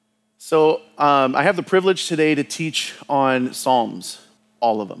I have the privilege today to teach on Psalms,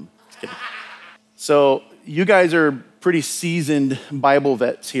 all of them. Just kidding. So you guys are pretty seasoned Bible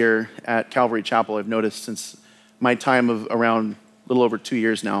vets here at Calvary Chapel, I've noticed since my time of around a little over 2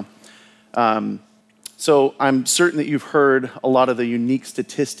 years now. So I'm certain that you've heard a lot of the unique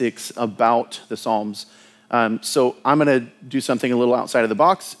statistics about the Psalms. So I'm going to do something a little outside of the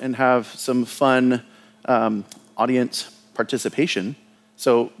box and have some fun audience participation.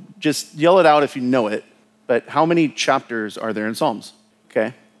 So just yell it out if you know it, but how many chapters are there in Psalms?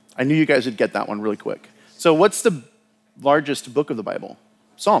 Okay, I knew you guys would get that one really quick. So what's the largest book of the Bible?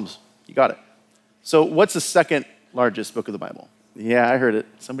 Psalms, you got it. So what's the second largest book of the Bible? Yeah, I heard it.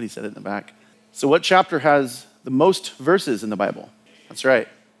 Somebody said it in the back. So what chapter has the most verses in the Bible? That's right.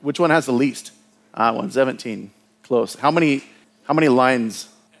 Which one has the least? 117. Close. How many lines?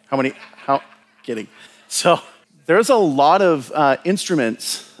 Kidding. So there's a lot of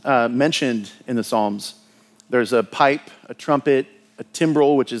instruments mentioned in the Psalms. There's a pipe, a trumpet, a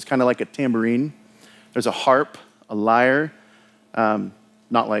timbrel, which is kind of like a tambourine. There's a harp, a lyre,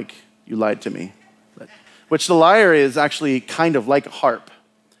 not like you lied to me, which the lyre is actually kind of like a harp.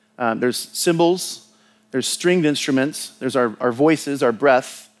 There's cymbals, there's stringed instruments, there's our voices, our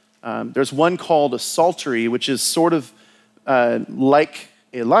breath. There's one called a psaltery, which is sort of like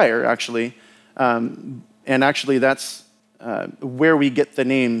a lyre, actually. And actually, that's where we get the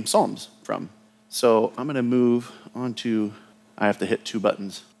name Psalms from. So I'm going to move on to, I have to hit 2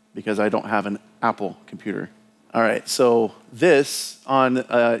 buttons because I don't have an Apple computer. All right, so this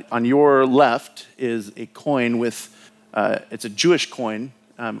on your left is a coin with, it's a Jewish coin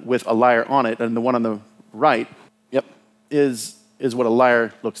with a lyre on it, and the one on the right, is what a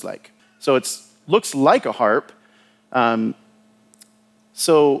lyre looks like. So it looks like a harp.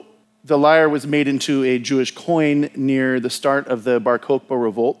 So the lyre was made into a Jewish coin near the start of the Bar Kokhba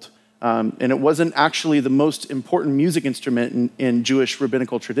revolt, and it wasn't actually the most important music instrument in Jewish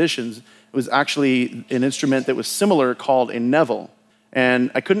rabbinical traditions. It was actually an instrument that was similar called a nevel.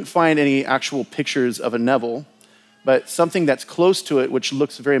 And I couldn't find any actual pictures of a nevel, but something that's close to it, which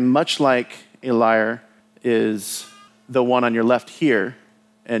looks very much like a lyre, is the one on your left here,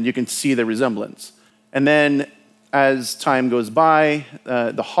 and you can see the resemblance. And then as time goes by,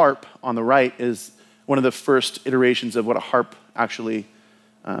 the harp on the right is one of the first iterations of what a harp actually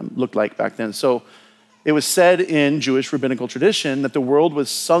looked like back then. So it was said in Jewish rabbinical tradition that the world was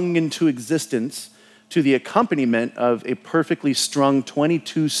sung into existence to the accompaniment of a perfectly strung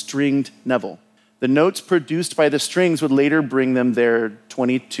 22-stringed nevel. The notes produced by the strings would later bring them their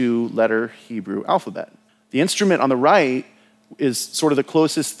 22-letter Hebrew alphabet. The instrument on the right is sort of the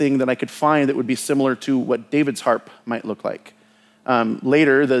closest thing that I could find that would be similar to what David's harp might look like.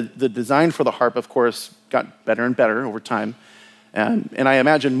 Later, the design for the harp, of course, got better and better over time. And I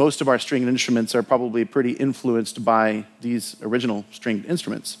imagine most of our stringed instruments are probably pretty influenced by these original stringed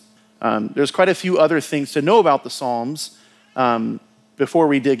instruments. There's quite a few other things to know about the Psalms before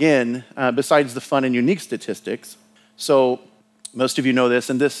we dig in, besides the fun and unique statistics. So most of you know this,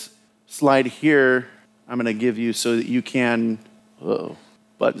 and this slide here I'm going to give you so that you can,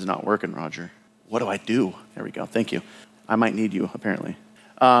 button's not working, Roger. What do I do? There we go, thank you. I might need you, apparently.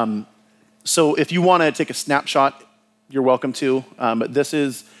 So if you want to take a snapshot, you're welcome to, but this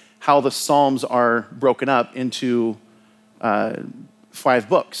is how the Psalms are broken up into 5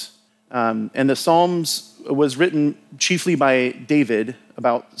 books. And the Psalms was written chiefly by David,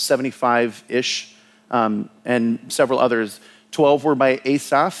 about 75-ish, and several others. 12 were by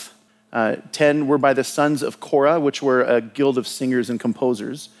Asaph. 10 were by the sons of Korah, which were a guild of singers and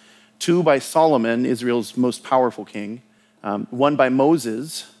composers. 2 by Solomon, Israel's most powerful king. 1 by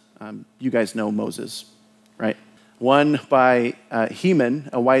Moses. You guys know Moses, right? 1 by Heman,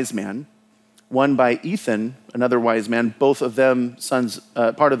 a wise man. 1 by Ethan, another wise man, both of them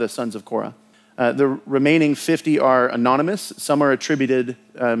part of the sons of Korah. The remaining 50 are anonymous. Some are attributed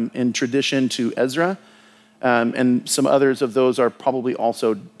in tradition to Ezra, and some others of those are probably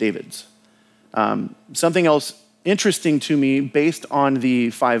also David's. Something else interesting to me based on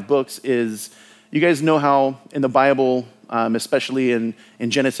the 5 books is, you guys know how in the Bible, especially in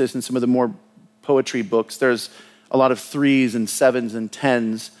Genesis and some of the more poetry books, there's a lot of 3s and 7s and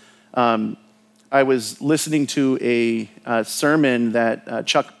 10s. I was listening to a sermon that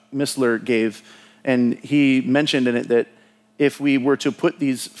Chuck Missler gave, and he mentioned in it that if we were to put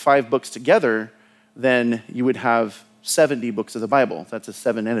these 5 books together, then you would have 70 books of the Bible. That's a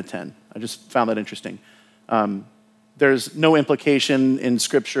 7 and a 10. I just found that interesting. There's no implication in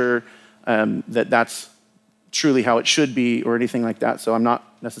Scripture that that's truly how it should be or anything like that, so I'm not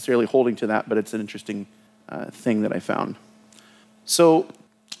necessarily holding to that, but it's an interesting thing that I found. So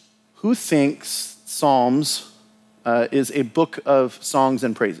Who thinks Psalms is a book of songs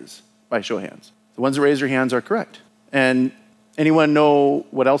and praises? By show of hands. The ones that raise your hands are correct. And anyone know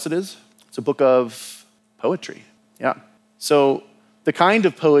what else it is? It's a book of poetry. Yeah. So the kind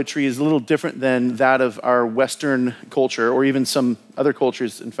of poetry is a little different than that of our Western culture, or even some other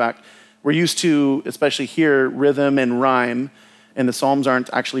cultures, in fact. We're used to, especially here, rhythm and rhyme, and the Psalms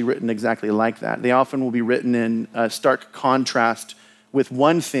aren't actually written exactly like that. They often will be written in stark contrast with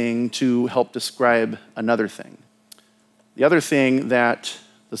one thing to help describe another thing. The other thing that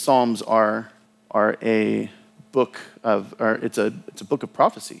the Psalms are a book of, or it's a book of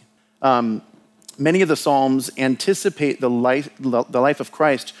prophecy. Many of the Psalms anticipate the life of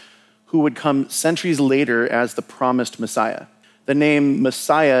Christ, who would come centuries later as the promised Messiah. The name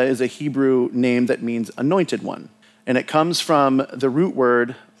Messiah is a Hebrew name that means anointed one, and it comes from the root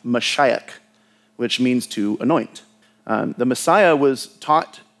word Mashiach, which means to anoint. The Messiah was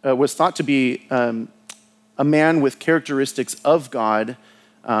thought to be a man with characteristics of God,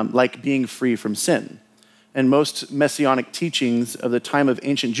 like being free from sin. And most messianic teachings of the time of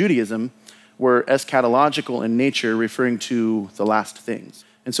ancient Judaism were eschatological in nature, referring to the last things.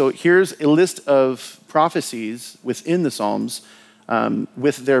 And so here's a list of prophecies within the Psalms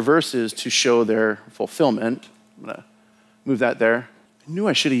with their verses to show their fulfillment. I'm going to move that there. I knew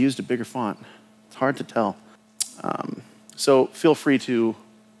I should have used a bigger font. It's hard to tell. So feel free to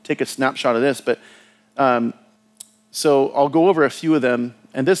take a snapshot of this. But so I'll go over a few of them.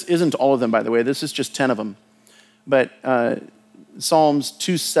 And this isn't all of them, by the way. This is just 10 of them. But Psalms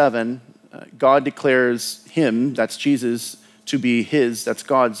 2:7, God declares him, that's Jesus, to be his, that's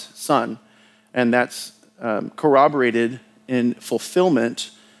God's son. And that's corroborated in fulfillment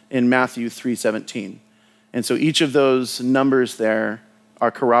in Matthew 3:17. And so each of those numbers there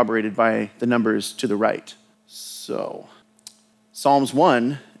are corroborated by the numbers to the right. So Psalms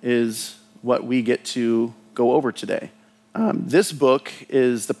 1 is what we get to go over today. This book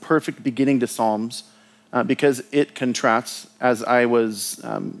is the perfect beginning to Psalms because it contrasts, as I was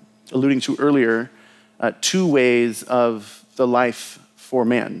alluding to earlier, two ways of the life for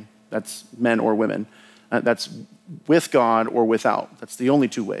man. That's men or women. That's with God or without. That's the only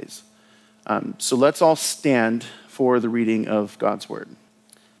two ways. So let's all stand for the reading of God's word.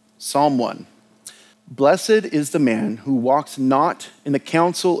 Psalm 1. Blessed is the man who walks not in the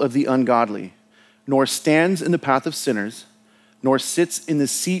counsel of the ungodly, nor stands in the path of sinners, nor sits in the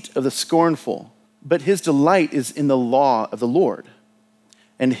seat of the scornful, but his delight is in the law of the Lord.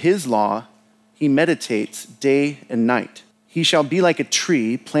 And his law he meditates day and night. He shall be like a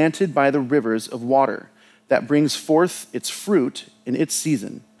tree planted by the rivers of water, that brings forth its fruit in its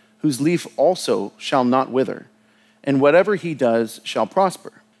season, whose leaf also shall not wither, and whatever he does shall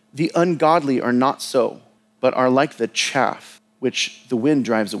prosper. The ungodly are not so, but are like the chaff which the wind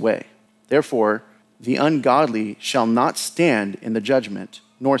drives away. Therefore, the ungodly shall not stand in the judgment,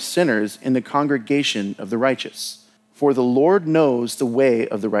 nor sinners in the congregation of the righteous. For the Lord knows the way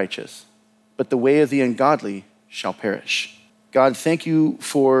of the righteous, but the way of the ungodly shall perish. God, thank you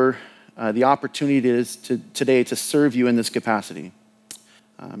for the opportunity today to serve you in this capacity.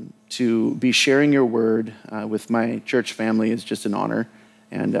 To be sharing your word with my church family is just an honor.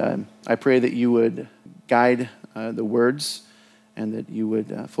 And I pray that you would guide the words and that you would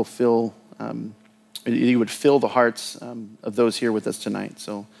you would fill the hearts of those here with us tonight.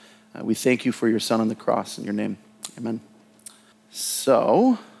 So we thank you for your son on the cross in your name. Amen.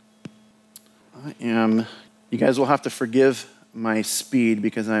 So you guys will have to forgive my speed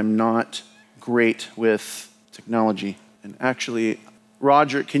because I'm not great with technology. And actually,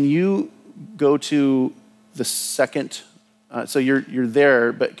 Roger, can you go to the second? So you're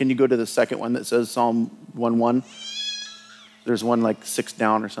there, but can you go to the second one that says Psalm 1:1? There's one like 6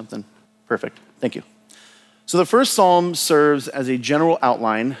 down or something. Perfect. Thank you. So the first psalm serves as a general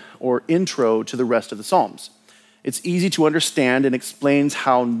outline or intro to the rest of the psalms. It's easy to understand and explains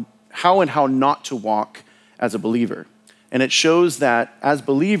how and how not to walk as a believer. And it shows that as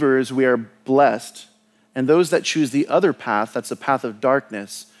believers, we are blessed, and those that choose the other path, that's the path of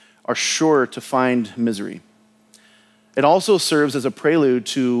darkness, are sure to find misery. It also serves as a prelude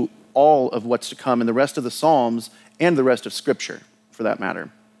to all of what's to come in the rest of the Psalms and the rest of Scripture, for that matter.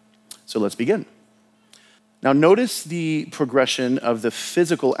 So let's begin. Now notice the progression of the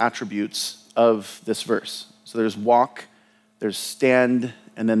physical attributes of this verse. So there's walk, there's stand,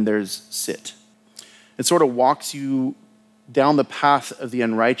 and then there's sit. It sort of walks you down the path of the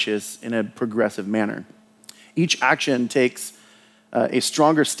unrighteous in a progressive manner. Each action takes a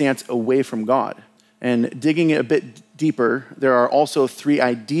stronger stance away from God. And digging a bit deeper, there are also 3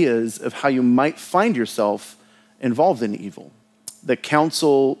 ideas of how you might find yourself involved in evil. The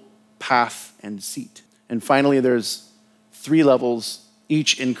counsel path, and seat. And finally, there's 3 levels,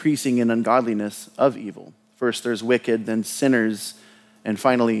 each increasing in ungodliness of evil. First, there's wicked, then sinners, and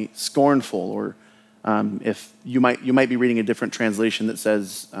finally, scornful, or if you might be reading a different translation that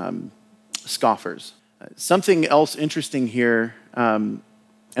says scoffers. Something else interesting here, and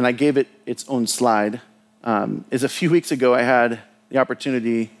I gave it its own slide, is a few weeks ago I had the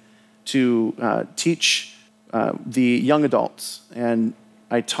opportunity to teach the young adults, and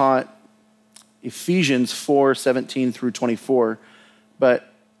I taught Ephesians 4:17 through 24,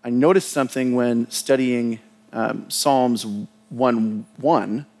 but I noticed something when studying Psalms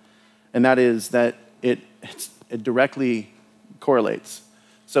 1:1, and that is that it directly correlates.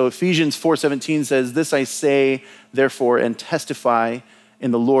 So Ephesians 4:17 says, "This I say, therefore, and testify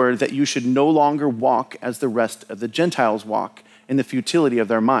in the Lord, that you should no longer walk as the rest of the Gentiles walk, in the futility of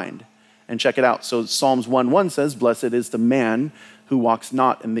their mind." And check it out. So Psalms 1:1 says, "Blessed is the man who walks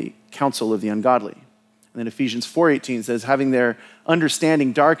not in the counsel of the ungodly." And then Ephesians 4:18 says, "Having their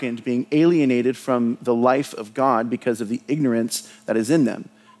understanding darkened, being alienated from the life of God because of the ignorance that is in them,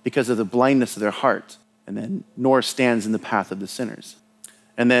 because of the blindness of their heart." And then, "Nor stands in the path of the sinners."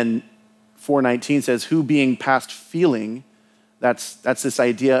 And then 4:19 says, "Who being past feeling," that's this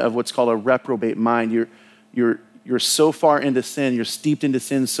idea of what's called a reprobate mind. You're so far into sin, you're steeped into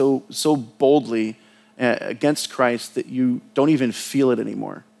sin so boldly against Christ that you don't even feel it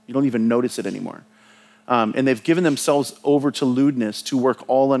anymore. You don't even notice it anymore. And they've given themselves over to lewdness, to work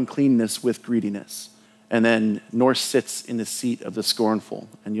all uncleanness with greediness. And then, "Nor sits in the seat of the scornful."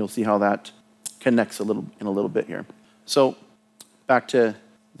 And you'll see how that connects in a little bit here. So back to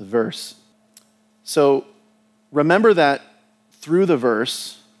the verse. So remember that through the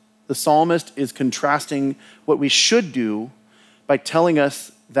verse, the psalmist is contrasting what we should do by telling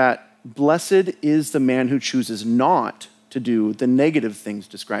us that blessed is the man who chooses not to do the negative things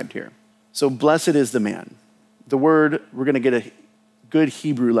described here. So blessed is the man. The word, we're going to get a good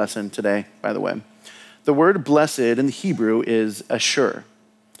Hebrew lesson today, by the way. The word blessed in the Hebrew is ashur,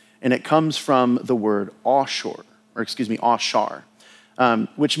 and it comes from the word ashar,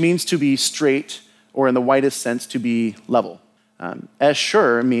 which means to be straight, or in the widest sense, to be level.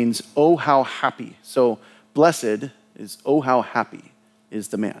 Ashur means, "Oh, how happy." So blessed is, "Oh, how happy is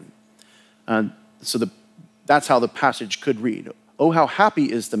the man." That's how the passage could read. "Oh, how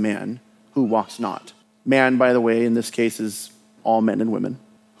happy is the man who walks not." Man, by the way, in this case is all men and women.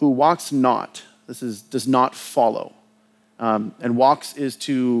 Who walks not, does not follow. And walks is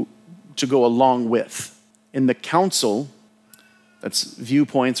to go along with. In the counsel, that's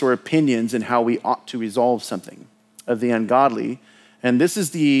viewpoints or opinions in how we ought to resolve something, of the ungodly. And this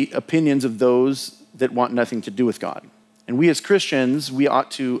is the opinions of those that want nothing to do with God. And we as Christians, we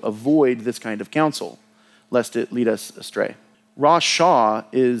ought to avoid this kind of counsel, lest it lead us astray. Rasha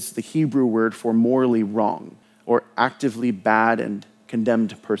is the Hebrew word for morally wrong, or actively bad and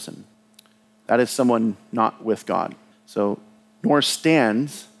condemned person. That is someone not with God. So, "Nor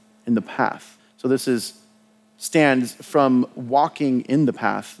stands in the path." So stands from walking in the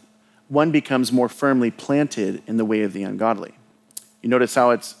path, one becomes more firmly planted in the way of the ungodly. You notice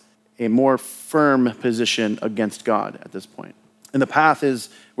how it's a more firm position against God at this point. And the path is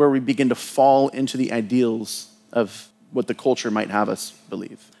where we begin to fall into the ideals of what the culture might have us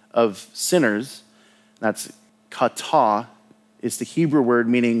believe. Of sinners, that's kata, is the Hebrew word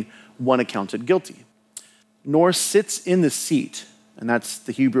meaning one accounted guilty. "Nor sits in the seat," and that's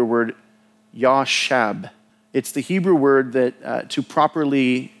the Hebrew word yashab. It's the Hebrew word that to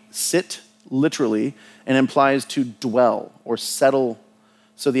properly sit, literally, and implies to dwell or settle.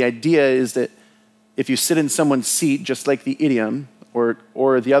 So the idea is that if you sit in someone's seat, just like the idiom,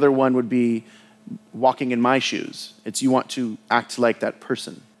 or the other one would be walking in my shoes. It's you want to act like that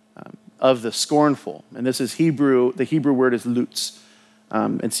person. Of the scornful. And this is Hebrew, the Hebrew word is lutz.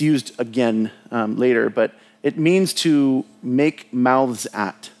 It's used again later, but it means to make mouths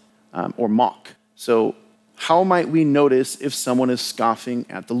at or mock. So how might we notice if someone is scoffing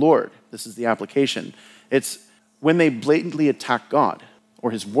at the Lord? This is the application. It's when they blatantly attack God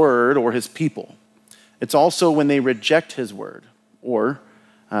or his word or his people. It's also when they reject his word or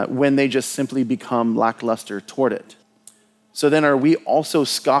when they just simply become lackluster toward it. So then are we also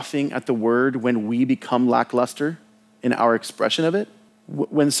scoffing at the word when we become lackluster in our expression of it?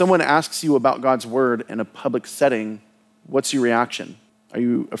 When someone asks you about God's word in a public setting, what's your reaction? Are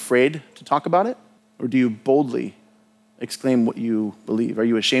you afraid to talk about it? Or do you boldly exclaim what you believe? Are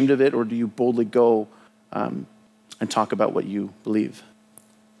you ashamed of it, or do you boldly go and talk about what you believe?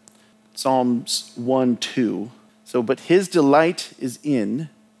 Psalms 1:2. So, but his delight is in,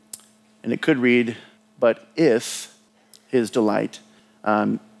 and it could read, but if his delight,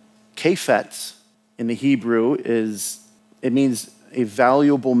 Kafetz in the Hebrew it means a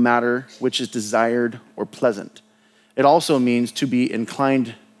valuable matter which is desired or pleasant. It also means to be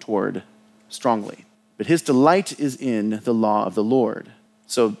inclined toward strongly. But his delight is in the law of the Lord.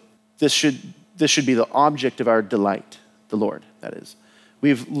 So this should be the object of our delight, the Lord, that is.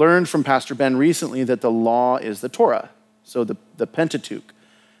 We've learned from Pastor Ben recently that the law is the Torah. So the Pentateuch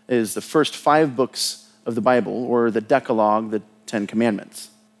is the first 5 books of the Bible, or the Decalogue, the 10 Commandments.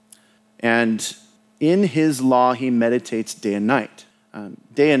 And in his law, he meditates day and night.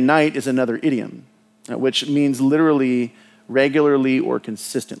 Day and night is another idiom, which means literally regularly or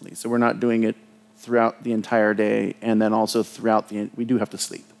consistently. So we're not doing it throughout the entire day, and then also we do have to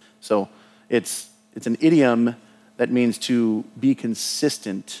sleep. So it's an idiom that means to be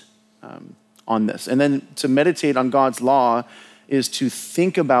consistent on this. And then to meditate on God's law is to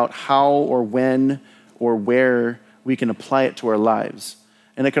think about how or when or where we can apply it to our lives.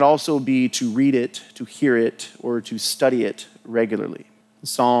 And it could also be to read it, to hear it, or to study it regularly.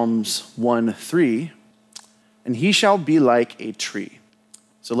 Psalms 1:3, and he shall be like a tree.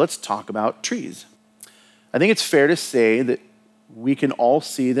 So let's talk about trees. I think it's fair to say that we can all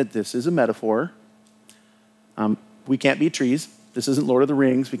see that this is a metaphor. We can't be trees. This isn't Lord of the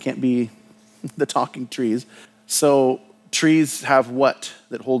Rings. We can't be the talking trees. So trees have what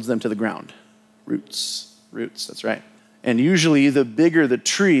that holds them to the ground? Roots, that's right. And usually the bigger the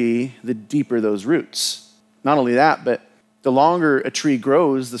tree, the deeper those roots. Not only that, but the longer a tree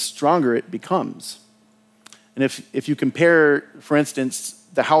grows, the stronger it becomes. And if you compare, for instance,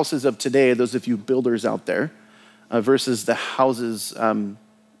 the houses of today, those of you builders out there, versus the houses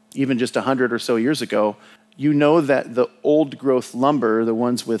even just 100 or so years ago, you know that the old growth lumber, the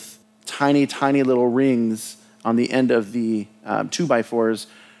ones with tiny, tiny little rings on the end of the 2x4s,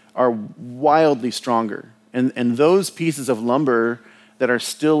 are wildly stronger. And those pieces of lumber that are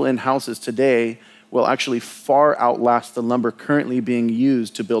still in houses today will actually far outlast the lumber currently being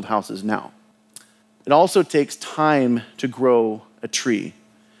used to build houses now. It also takes time to grow a tree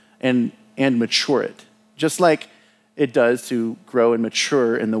and mature it, just like it does to grow and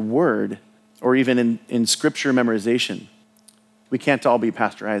mature in the Word or even in Scripture memorization. We can't all be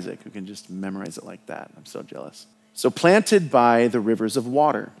Pastor Isaac who can just memorize it like that. I'm so jealous. So planted by the rivers of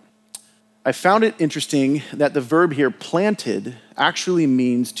water. I found it interesting that the verb here, planted, actually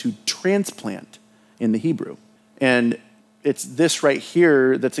means to transplant in the Hebrew. And it's this right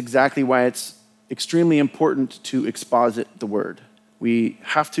here that's exactly why it's extremely important to exposit the word. We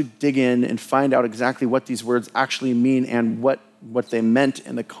have to dig in and find out exactly what these words actually mean and what they meant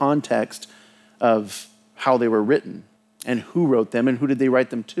in the context of how they were written and who wrote them and who did they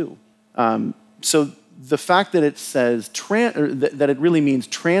write them to. So the fact that it says, that it really means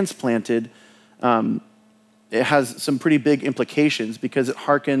transplanted, it has some pretty big implications because it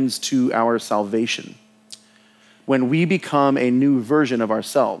harkens to our salvation. When we become a new version of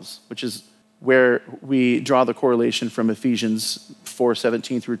ourselves, which is where we draw the correlation from Ephesians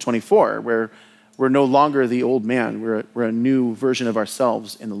 4:17 through 24, where we're no longer the old man, we're a new version of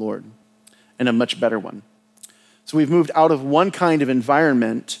ourselves in the Lord, and a much better one. So we've moved out of one kind of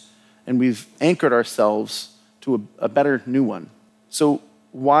environment and we've anchored ourselves to a better new one. So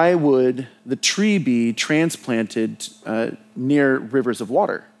why would the tree be transplanted near rivers of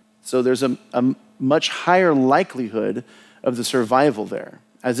water? So there's a much higher likelihood of the survival there,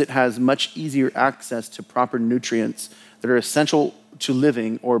 as it has much easier access to proper nutrients that are essential to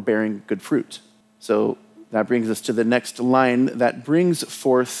living or bearing good fruit. So that brings us to the next line, that brings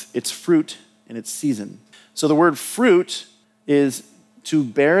forth its fruit in its season. So the word fruit is to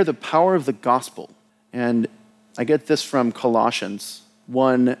bear the power of the gospel. And I get this from Colossians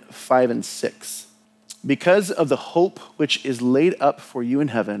 1:5-6. Because of the hope which is laid up for you in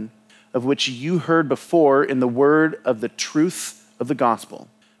heaven, of which you heard before in the word of the truth of the gospel,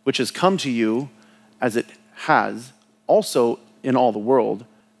 which has come to you as it has also in all the world,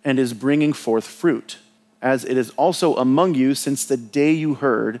 and is bringing forth fruit, as it is also among you since the day you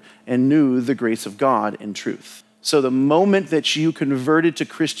heard and knew the grace of God in truth. So the moment that you converted to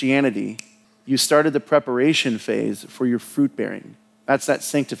Christianity, you started the preparation phase for your fruit bearing. That's that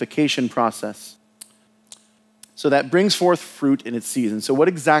sanctification process. So that brings forth fruit in its season. So what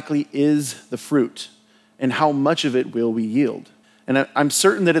exactly is the fruit, and how much of it will we yield? And I'm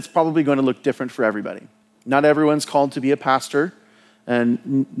certain that it's probably going to look different for everybody. Not everyone's called to be a pastor,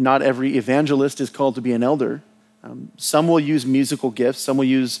 and not every evangelist is called to be an elder. Some will use musical gifts. Some will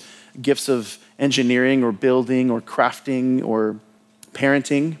use gifts of engineering or building or crafting or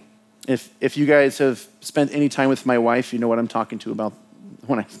parenting. If you guys have spent any time with my wife, you know what I'm talking to about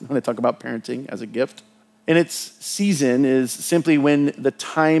when I talk about parenting as a gift. And its season is simply when the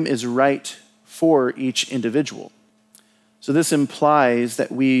time is right for each individual. So this implies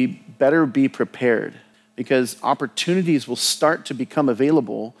that we better be prepared because opportunities will start to become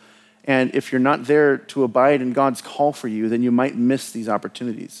available. And if you're not there to abide in God's call for you, then you might miss these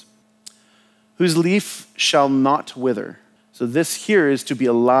opportunities. Whose leaf shall not wither. So this here is to be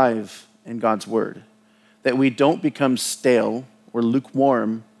alive in God's word, that we don't become stale or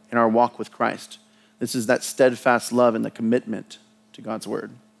lukewarm in our walk with Christ. This is that steadfast love and the commitment to God's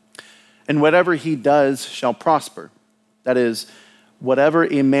word. And whatever he does shall prosper. That is,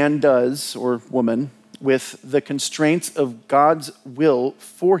 whatever a man does, or woman, with the constraints of God's will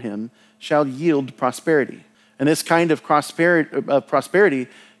for him shall yield prosperity. And this kind of prosperity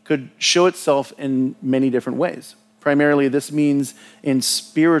could show itself in many different ways. Primarily, this means in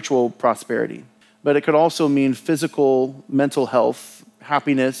spiritual prosperity, but it could also mean physical, mental health,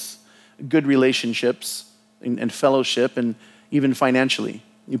 happiness, good relationships, and fellowship, and even financially.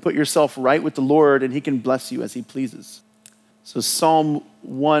 You put yourself right with the Lord, and he can bless you as he pleases. So Psalm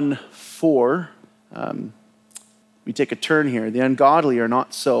 1:4, we take a turn here. The ungodly are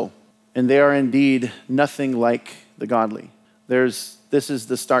not so, and they are indeed nothing like the godly. This is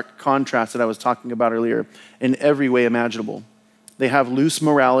the stark contrast that I was talking about earlier in every way imaginable. They have loose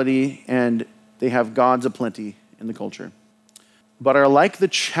morality and they have gods aplenty in the culture, but are like the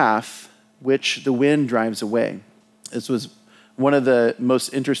chaff which the wind drives away. This was one of the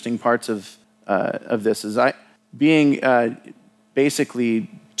most interesting parts of this. Is being basically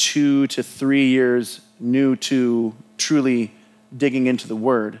 2 to 3 years new to truly digging into the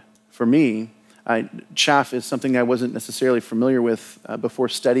Word. For me, chaff is something I wasn't necessarily familiar with before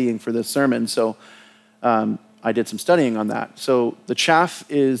studying for this sermon, so I did some studying on that. So the chaff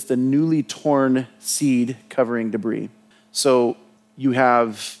is the newly torn seed covering debris. So you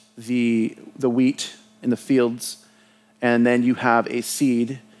have the wheat in the fields, and then you have a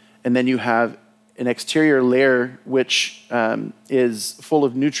seed, and then you have an exterior layer which is full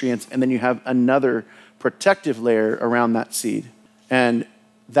of nutrients, and then you have another protective layer around that seed. And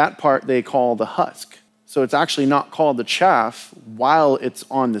that part they call the husk. So it's actually not called the chaff while it's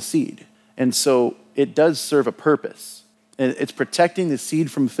on the seed. And so it does serve a purpose. And it's protecting the seed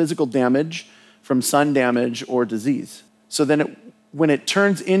from physical damage, from sun damage, or disease. So then when it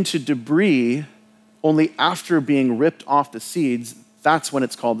turns into debris, only after being ripped off the seeds, that's when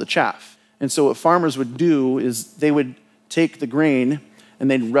it's called the chaff. And so what farmers would do is they would take the grain and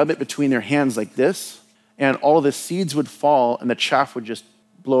they'd rub it between their hands like this, and all of the seeds would fall and the chaff would just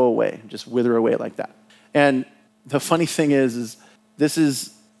blow away, just wither away like that. And the funny thing is this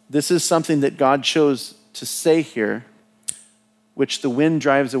is something that God chose to say here, which the wind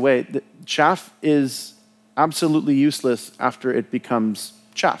drives away. The chaff is absolutely useless after it becomes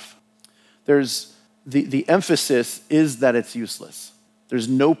chaff. There's the emphasis is that it's useless. There's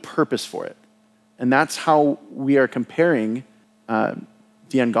no purpose for it. And that's how we are comparing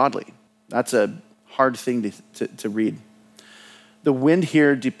the ungodly. That's a hard thing to read. The wind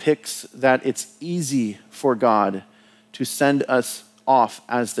here depicts that it's easy for God to send us off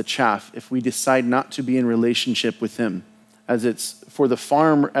as the chaff if we decide not to be in relationship with him. As it's for the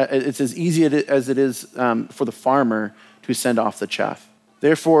farmer, it's as easy as it is for the farmer to send off the chaff.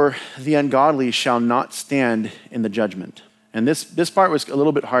 Therefore, the ungodly shall not stand in the judgment. And this part was a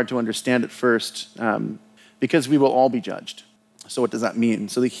little bit hard to understand at first because we will all be judged. So what does that mean?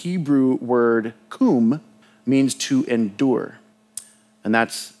 So the Hebrew word kum means to endure, and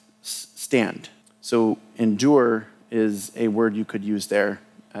that's stand. So endure is a word you could use there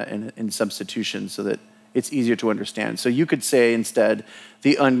in substitution so that it's easier to understand. So you could say instead,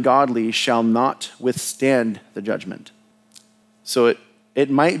 the ungodly shall not withstand the judgment. So it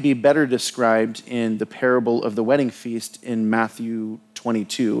might be better described in the parable of the wedding feast in Matthew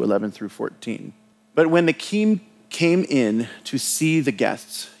 22, 11 through 14. But when the king came in to see the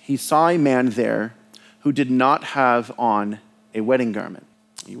guests, he saw a man there who did not have on a wedding garment.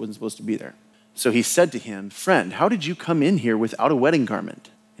 He wasn't supposed to be there. So he said to him, "Friend, how did you come in here without a wedding garment?"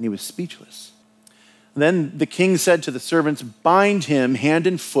 And he was speechless. Then the king said to the servants, "Bind him hand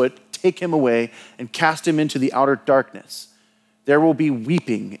and foot, take him away, and cast him into the outer darkness. There will be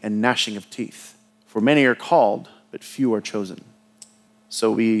weeping and gnashing of teeth, for many are called, but few are chosen." So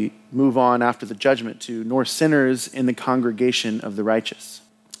we move on after the judgment to, "Nor sinners in the congregation of the righteous."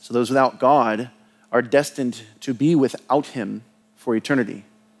 So those without God are destined to be without him for eternity.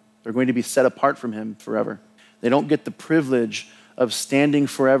 They're going to be set apart from him forever. They don't get the privilege of standing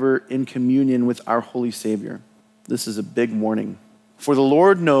forever in communion with our holy Savior. This is a big warning. For the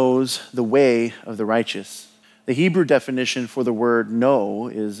Lord knows the way of the righteous. The Hebrew definition for the word know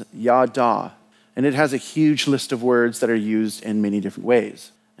is yada, And it has a huge list of words that are used in many different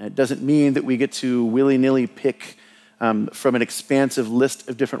ways. And it doesn't mean that we get to willy-nilly pick from an expansive list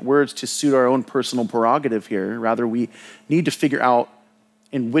of different words to suit our own personal prerogative here. Rather, we need to figure out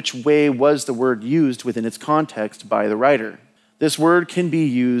in which way was the word used within its context by the writer. This word can be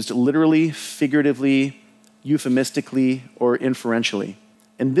used literally, figuratively, euphemistically, or inferentially.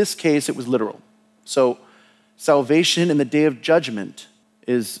 In this case, it was literal. So salvation in the day of judgment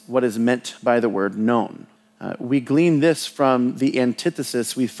is what is meant by the word known. We glean this from the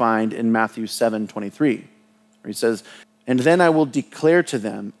antithesis we find in Matthew 7:23, where he says, "And then I will declare to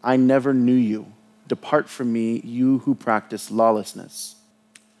them, I never knew you. Depart from me, you who practice lawlessness."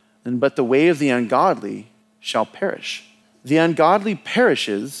 But the way of the ungodly shall perish. The ungodly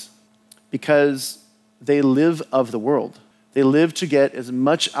perishes because they live of the world. They live to get as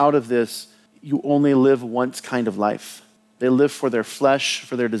much out of this you only live once kind of life. They live for their flesh,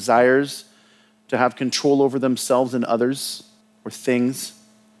 for their desires, to have control over themselves and others or things.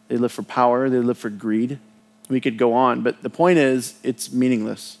 They live for power. They live for greed. We could go on, but the point is, it's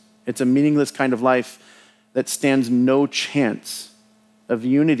meaningless. It's a meaningless kind of life that stands no chance of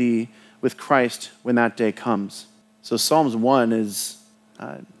unity with Christ when that day comes. So Psalms 1 is,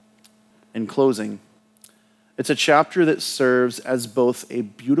 in closing, it's a chapter that serves as both a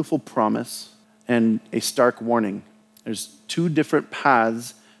beautiful promise and a stark warning. There's two different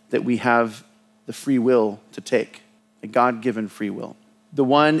paths that we have the free will to take, a God-given free will. The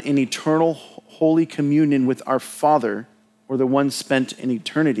one in eternal holy communion with our Father, or the one spent in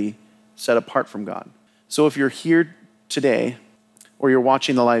eternity set apart from God. So if you're here today, or you're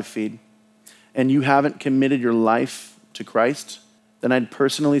watching the live feed, and you haven't committed your life to Christ, then I'd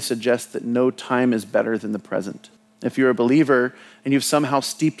personally suggest that no time is better than the present. If you're a believer and you've somehow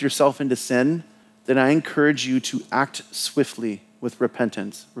steeped yourself into sin, then I encourage you to act swiftly with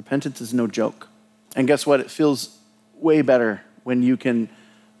repentance. Repentance is no joke. And guess what? It feels way better when you can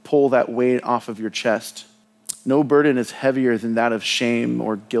pull that weight off of your chest. No burden is heavier than that of shame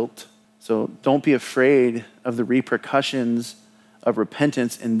or guilt. So don't be afraid of the repercussions of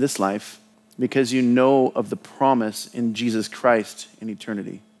repentance in this life, because you know of the promise in Jesus Christ in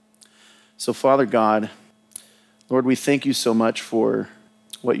eternity. So Father God, Lord, we thank you so much for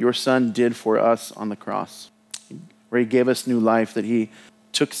what your Son did for us on the cross, where he gave us new life, that he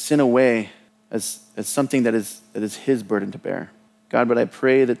took sin away as something that is his burden to bear. God, but I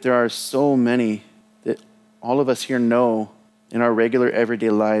pray that there are so many that all of us here know in our regular everyday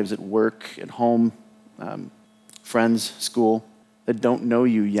lives, at work, at home, friends, school, that don't know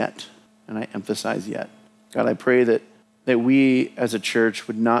you yet. And I emphasize yet. God, I pray that we as a church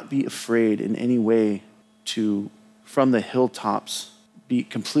would not be afraid in any way to, from the hilltops, be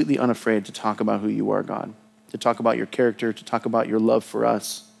completely unafraid to talk about who you are, God, to talk about your character, to talk about your love for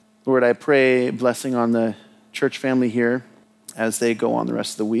us. Lord, I pray blessing on the church family here as they go on the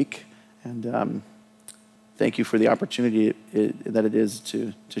rest of the week. And thank you for the opportunity that it is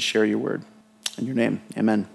to share your word. In your name, amen.